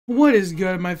What is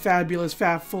good, my fabulous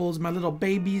fat fools, my little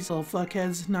babies, little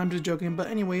fuckheads? No, I'm just joking. But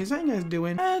anyways, how you guys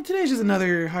doing? Today's just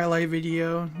another highlight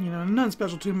video. You know, nothing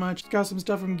special too much. Got some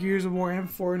stuff from Gears of War and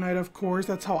Fortnite, of course.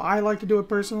 That's how I like to do it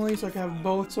personally, so I can have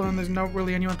both. So there's not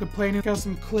really anyone complaining. Got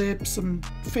some clips, some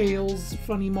fails,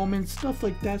 funny moments, stuff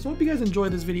like that. So I hope you guys enjoy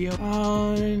this video.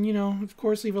 And you know, of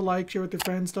course, leave a like, share with your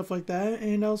friends, stuff like that.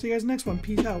 And I'll see you guys next one.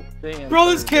 Peace out. Damn, bro,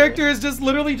 this character is just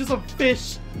literally just a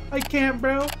fish. I can't,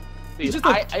 bro. He's just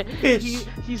a fish.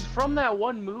 He's from that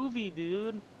one movie,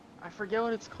 dude. I forget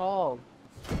what it's called.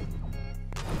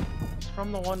 He's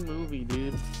from the one movie,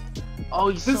 dude. Oh,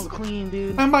 he's so clean,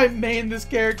 dude. I might main this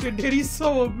character, dude. He's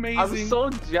so amazing. I'm so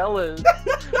jealous.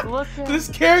 Look at this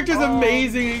character's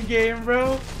amazing in game,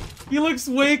 bro. He looks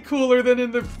way cooler than in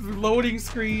the loading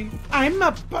screen. I'm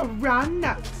a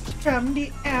piranha from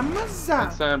the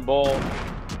Amazon. Sand ball.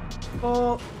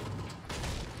 Oh.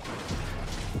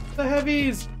 The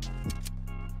heavies.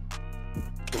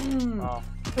 Oh.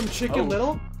 From Chicken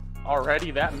Little?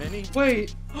 Already that many?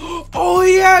 Wait. Oh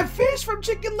yeah, fish from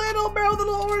Chicken Little, bro. The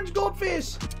little orange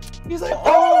goldfish. He's like,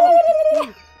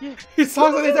 oh. Yeah. He talks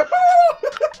like this.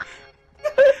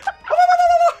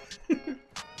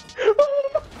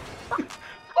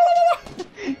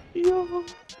 Yo,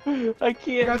 I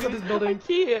can't. Guys at this building. I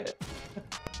can't.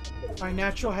 My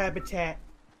natural habitat,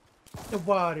 the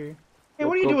water. Hey,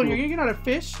 what are you doing here? You're not a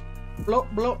fish.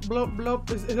 Blop, blop, blop, blop.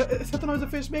 Is that the noise a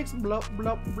fish makes? Blop,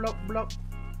 blop, blop, blop.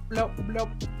 Blop, blop,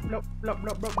 blop, blop,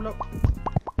 blop, blop, blop.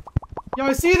 Yo,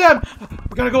 I see them!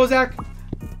 We gotta go, Zach.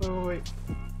 Wait.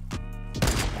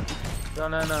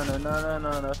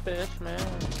 No, fish, man.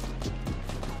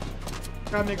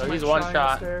 Gotta make He's one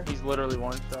shot. He's literally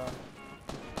one shot.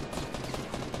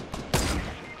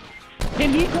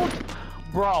 Can he go?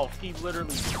 Bro, he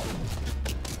literally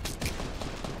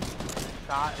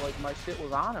shot, like my shit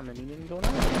was on him and he didn't go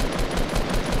down.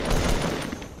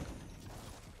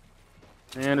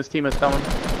 And his team is coming.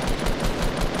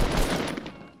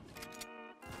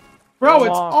 Bro,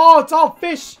 it's all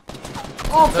fish.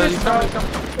 All fish, bro.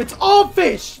 It's all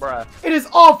fish. Bruh. It is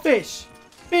all fish.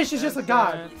 Fish is just a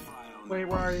god. Wait,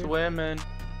 where are you? Swimming.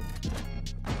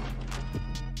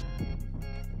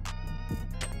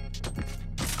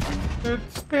 They're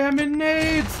spamming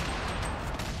nades.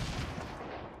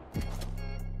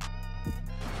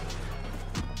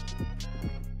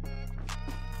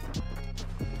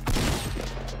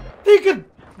 He could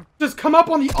just come up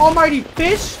on the almighty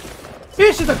fish?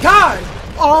 Fish is a god!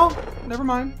 Oh, never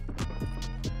mind.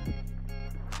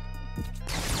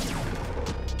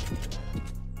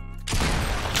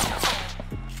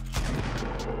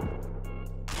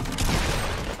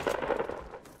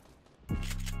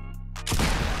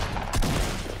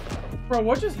 Bro,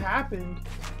 what just happened?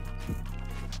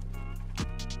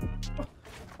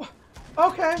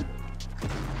 Okay.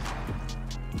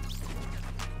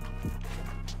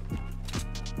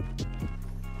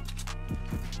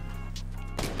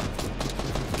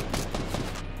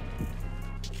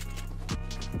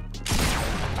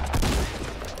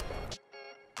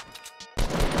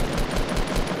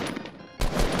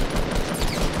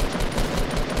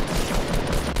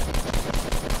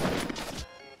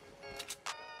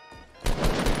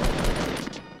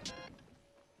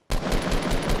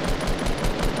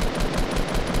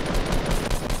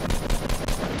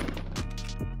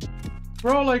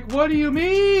 Bro, like, what do you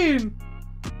mean?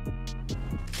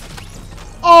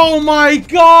 Oh my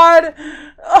god!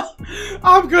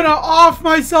 I'm gonna off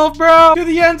myself, bro! To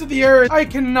the ends of the earth. I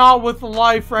cannot with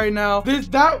life right now.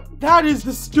 That is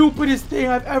the stupidest thing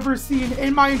I've ever seen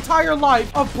in my entire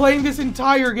life of playing this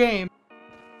entire game.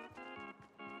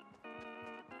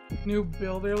 New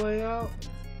builder layout.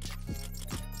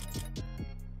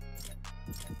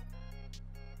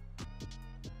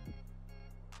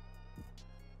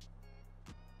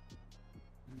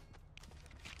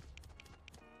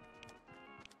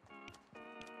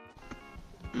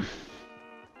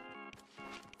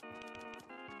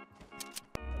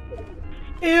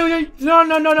 Ew,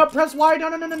 no, press Y,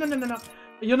 no.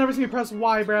 You'll never see me press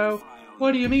Y, bro.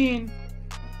 What do you mean?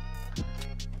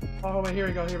 Oh, wait, here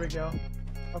we go.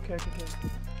 Okay.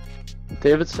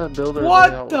 David said builder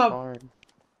what the? Hard.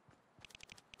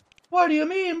 What do you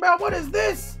mean, bro? What is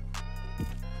this?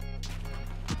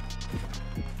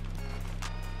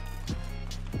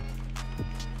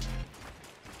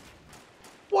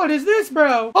 What is this,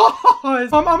 bro? Oh, I'm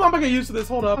gonna get used to this.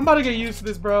 Hold up. I'm about to get used to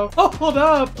this, bro. Oh, hold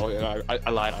up. Oh, yeah, I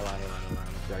lied.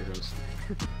 There goes.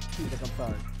 I'm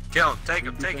sorry. Kill him. Take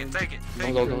it.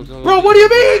 Go. Bro, what do you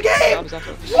mean, game?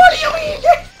 What do you mean,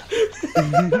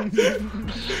 game?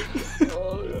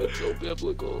 Oh, that's so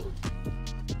biblical.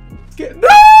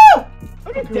 No!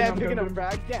 Look at Dan picking up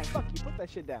frag. Dan, fuck you. Put that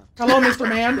shit down. Hello, Mr.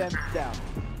 Man. Dan, down.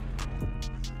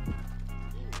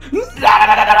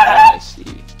 I see.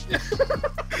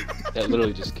 That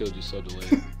literally just killed you so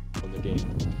delayed from the game.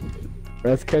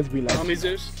 That's cause we like. Tell me,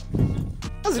 Zeus.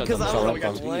 That's because I Sorry, was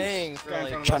guys. playing for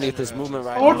like Trying to get this movement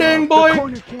right. Oh dang, boy!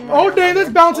 Oh dang, this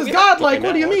bounce is godlike.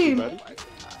 What do you mean?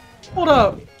 Hold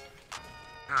up.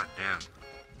 God damn.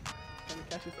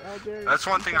 Catch this Alger. That's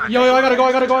one thing I Yo, I gotta go,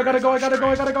 I gotta go, I gotta go, I gotta go,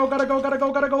 I gotta go, gotta go, gotta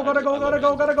go, gotta go, gotta go, gotta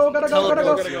go, gotta go, gotta go, gotta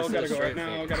go. Gotta go right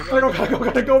now. Gotta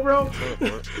Gotta go, bro.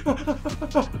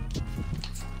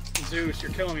 Zeus,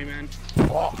 you're killing me, man.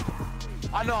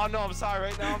 I know, I'm sorry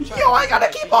right now. I'm trying Yo, I gotta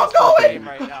keep on going.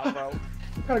 right now, bro.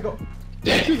 Gotta go.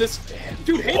 Dude,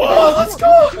 dude, hey, Oh, let's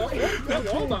go.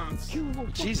 Hold on.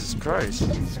 Jesus Christ.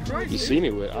 You see me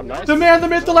with? I'm nice. The man, the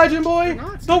myth, the legend, boy.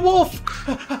 The wolf.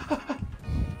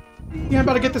 Yeah, I'm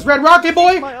about to get this red rocket,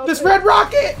 boy. This red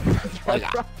rocket.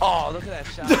 Oh, look at that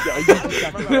shot.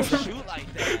 Remember to shoot like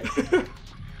that.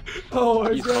 Oh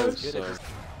my You god. hope so.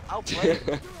 I'll play.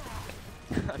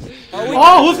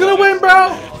 Oh, who's gonna win, bro?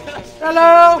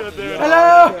 Hello.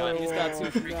 Hello. He's got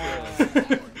 2 free kills.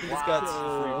 He's got 2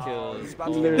 free kills.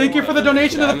 Thank you for the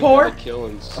donation to the poor.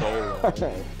 Killing so long.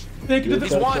 Thank you to He's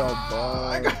the. one.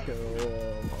 Oh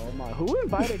my! Who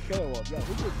invited Killer Wolf? Yo,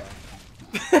 who did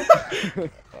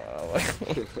that?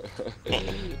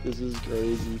 This is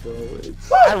crazy, bro.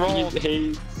 It's,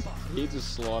 he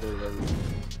just slaughtered everything.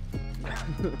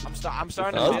 I'm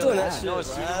starting to feel that. You know, as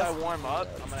soon as I warm up,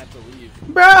 I'm gonna have to leave.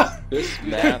 Bro. This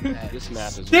map is.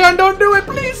 Dan, don't do it,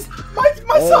 please.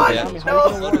 My son. Yeah,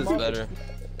 No. what is better?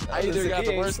 I either got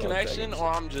the worst connection or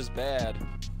I'm just bad.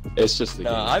 It's just the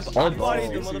game. I've bodied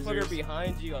the Zeus. motherfucker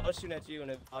behind you. I was shooting at you and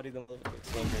I bodied the motherfucker with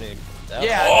the same grenade.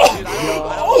 Yeah, dude,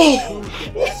 I don't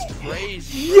that's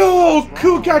crazy. Yo,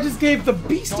 Kugat just gave the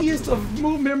beastiest of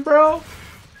movement, bro.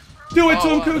 Do it to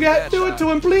him, Kugat. Do it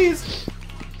to him, please.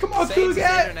 Come on, Saints'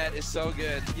 Kugat. internet is so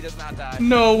good. He does not die.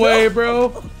 No way,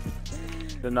 bro.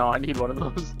 No, I need one of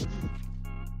those.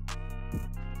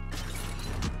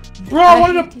 Bro, I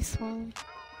wanted to.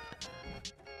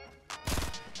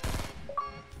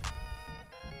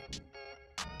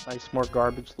 Nice, more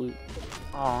garbage loot.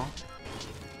 Aw.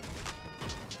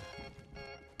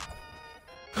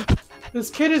 This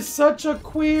kid is such a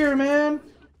queer, man.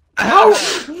 How?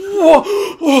 How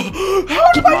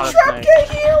did my trap get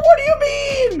here? What do you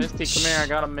mean? Misty, come here, I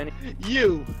got a mini.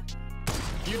 You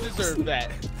deserve that.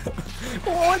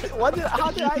 How did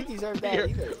I deserve that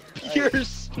either? You're a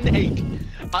snake.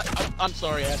 I'm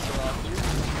sorry, Astaroth. You're too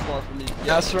far from me.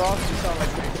 Astaroth, you sound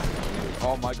like me.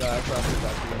 Oh my god, Astaroth is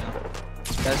about to be now.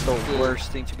 That's the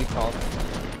worst thing to be called.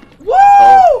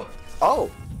 Woo! Oh.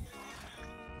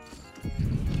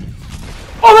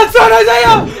 Oh, that's not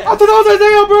Isaiah! I thought that was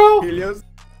Isaiah, bro!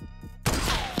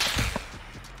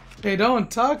 Hey, don't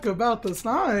talk about the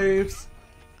snipes.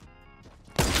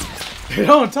 Hey,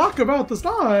 don't talk about the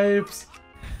snipes.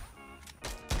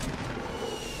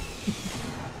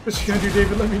 What you gonna do,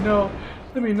 David? Let me know.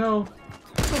 Let me know.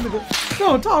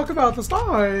 Don't talk about the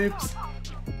snipes.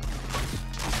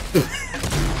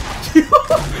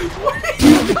 What are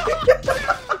you doing?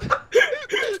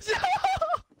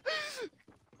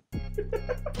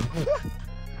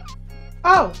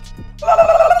 Oh! Stop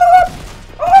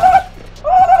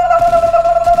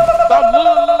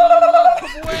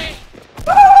away!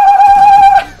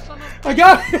 I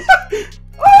got it!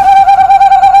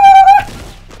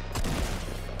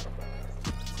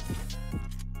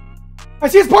 I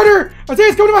see his partner!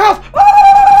 Isaiah's coming to my house!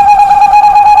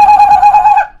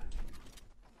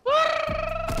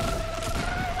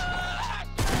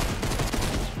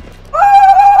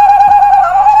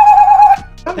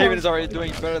 David is already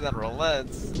doing better than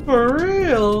Relents. For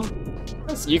real?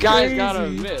 That's You guys crazy. gotta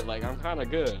admit, like, I'm kinda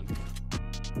good.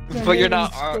 But you're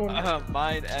not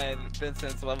mine and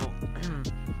Vincent's level.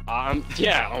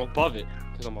 Yeah, I'm above it,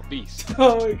 because I'm a beast.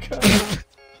 Oh my god.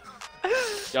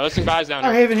 Yo, there's some guys down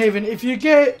Alright, there. Haven, if you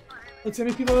get... Let's see how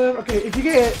many people live. Okay, if you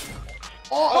get...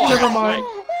 Oh, never mind.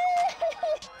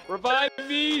 Revive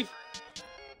me!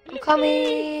 I'm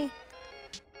coming.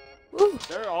 Woo.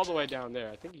 They're all the way down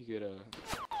there. I think you could,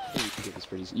 get this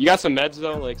pretty easy. You got some meds,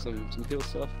 though? Like, some heal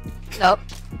stuff? Nope.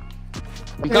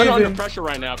 I'm kind of Haven, under pressure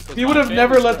right now. You would have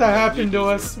never let that happen to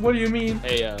us. What do you mean?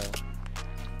 Hey,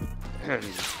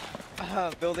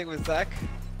 Building with Zach.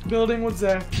 Building with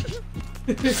Zach.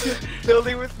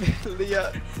 Building with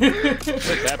Leah. what's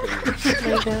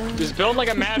happening? Just build like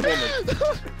a mad woman.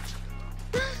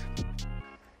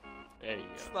 There you go.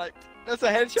 Like, that's a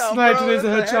headshot, Sniped bro. is a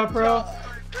That's headshot, bro.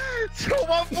 So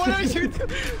what are you doing?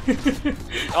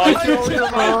 Oh,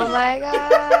 Oh my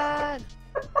god.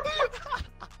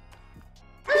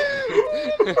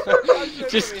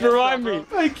 Just remind me.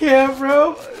 I can't,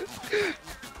 bro.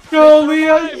 Go,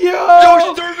 Leah.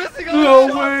 Yo! They're missing No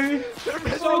way. They're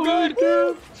So good,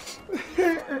 dude.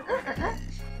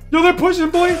 Yo, they're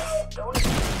pushing, boy.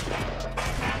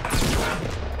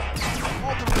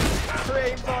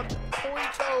 Frames on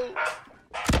Poito.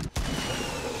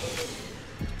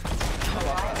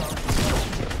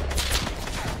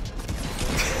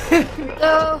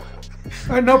 No.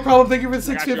 Alright, no problem. Thank you for the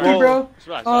 650, bro.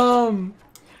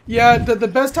 Yeah, the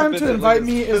best time to invite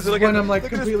me is when I'm like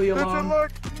completely alone.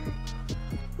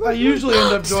 I usually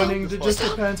end up joining. It just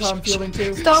depends how I'm feeling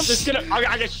too. Stop. Just gonna.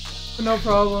 I just. No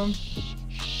problem.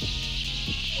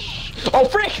 Oh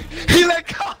frick! He let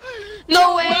go.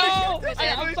 No way.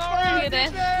 I'm sorry.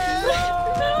 Dang,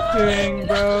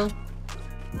 bro.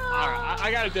 Alright,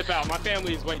 I gotta dip out. My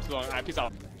family is waiting too long. Alright, peace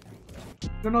out.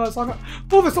 No, that's not.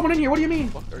 Oh, there's someone in here. What do you mean?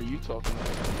 What are you talking about?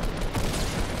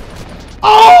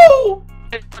 Oh!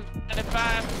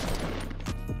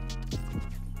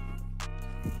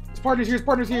 His partner's here. His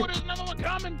partner's here. Oh, there's another one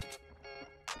coming.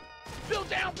 Build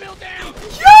down, build down.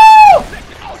 Yo!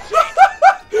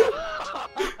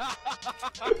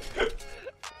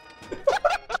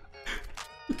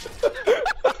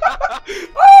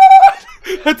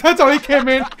 That's how he came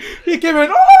in. He came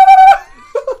in.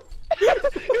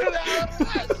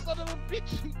 Son of a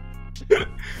bitch.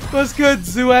 What's good,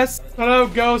 Zeus? Hello,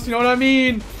 Ghost. You know what I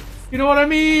mean? You know what I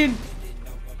mean?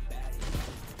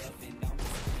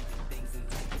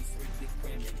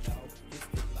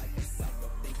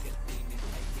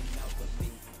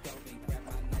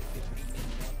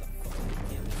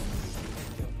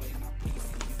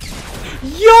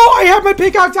 Yo, I have my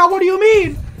pickaxe out. What do you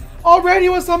mean? Already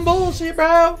with some bullshit,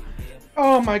 bro.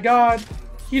 Oh my god.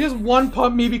 He just one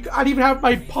pumped me because I didn't even have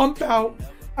my pump out.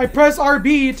 I press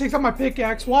RB, it takes out my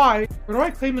pickaxe. Why? Where do I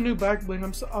claim the new back bling?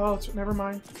 I'm so. Oh, never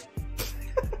mind.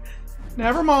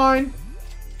 Never mind.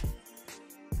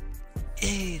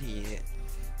 Idiot.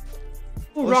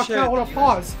 Oh, Oh, rock shit. out. What a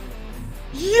pause.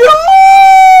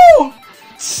 Yo!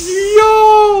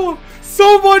 Yo!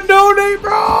 Someone donate,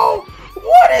 bro!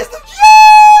 What is the. Yo!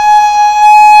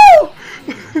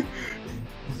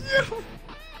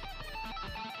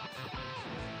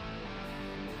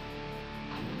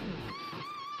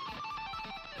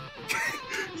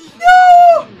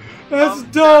 Yo! That's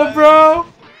dope, bro.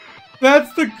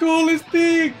 That's the coolest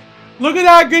thing. Look at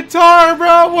that guitar,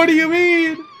 bro. What do you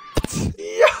mean?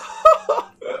 Yo!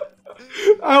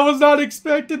 I was not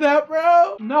expecting that,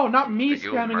 bro. No, not me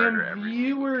spamming him.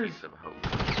 Viewers.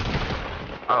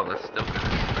 Oh, that's still gonna be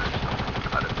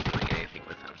I'm not doing anything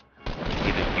with him.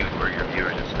 Even you or your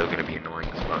viewers are still gonna be annoying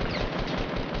as fuck.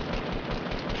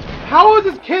 How is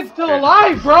this kid still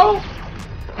alive, bro?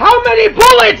 How many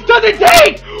bullets does it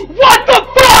take? What the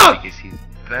fuck? Because he's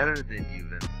better than you,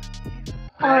 Vincent.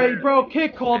 Alright, bro,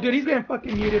 kid call, dude. He's getting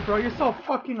fucking muted, bro. You're so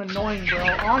fucking annoying, bro.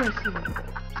 Honestly.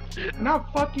 You're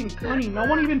not fucking funny. No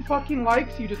one even fucking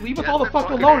likes you. Just leave us all the fuck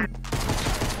alone.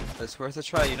 It's worth a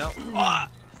try, you know?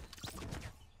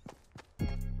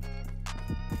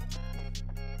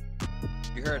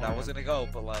 You heard I was gonna go,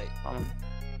 but like,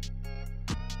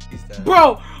 he's dead.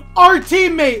 Bro, our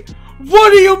teammate.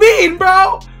 What do you mean,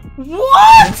 bro?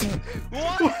 What?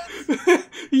 What?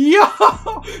 Yo,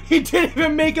 he didn't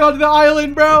even make it onto the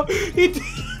island, bro. He did.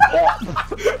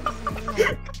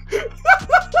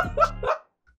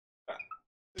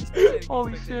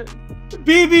 Holy shit.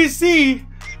 BBC,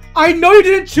 I know you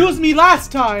didn't choose me last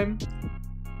time.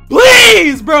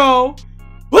 Please, bro.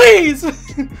 Please.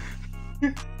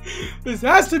 This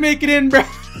has to make it in, bro. Are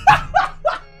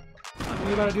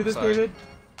we about to do this, Sorry. David?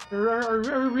 Are we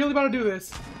really about to do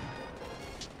this?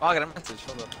 Oh, I got a message.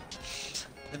 Hold up.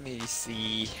 Let me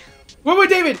see. Wait,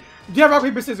 David. Do you have rock,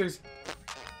 paper, scissors?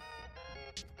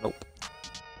 Nope.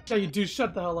 Yeah, you do.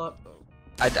 Shut the hell up.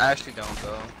 I actually don't,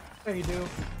 though. Yeah, you do.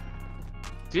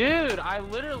 Dude, I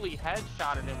literally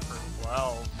headshotted him for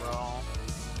 12, bro.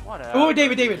 Whatever. Oh,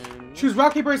 David. dude. Choose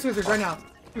rock, paper, scissors right now.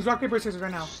 Choose rock, paper, scissors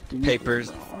right now.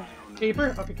 Papers.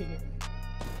 Paper? Okay.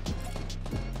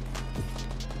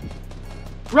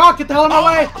 Rock, get the hell out of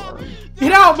my way!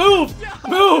 Get out! Move!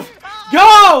 Move!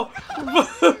 Go!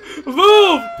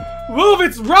 Move!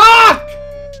 It's Rock!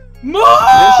 Move!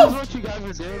 This is what you guys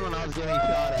were doing when I was getting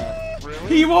shot at. Really?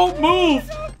 He won't move!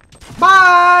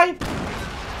 Bye!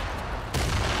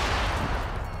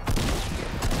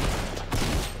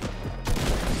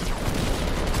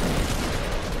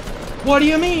 What do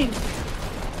you mean?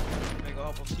 Let me go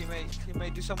help him, teammate.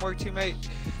 Teammate, do some work, teammate.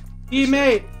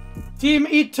 Teammate!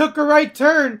 Teammate took a right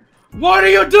turn! What are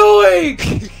you doing?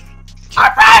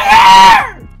 I'm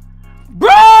right here!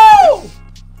 Bro!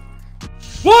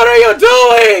 What are you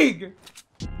doing?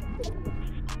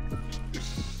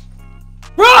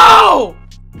 Bro!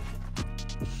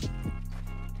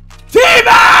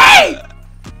 Teammate!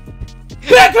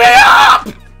 Pick me up!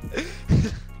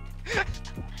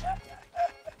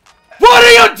 What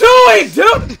are you doing,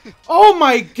 dude? Oh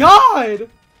my god!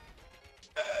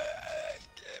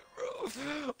 Bro,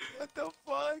 what the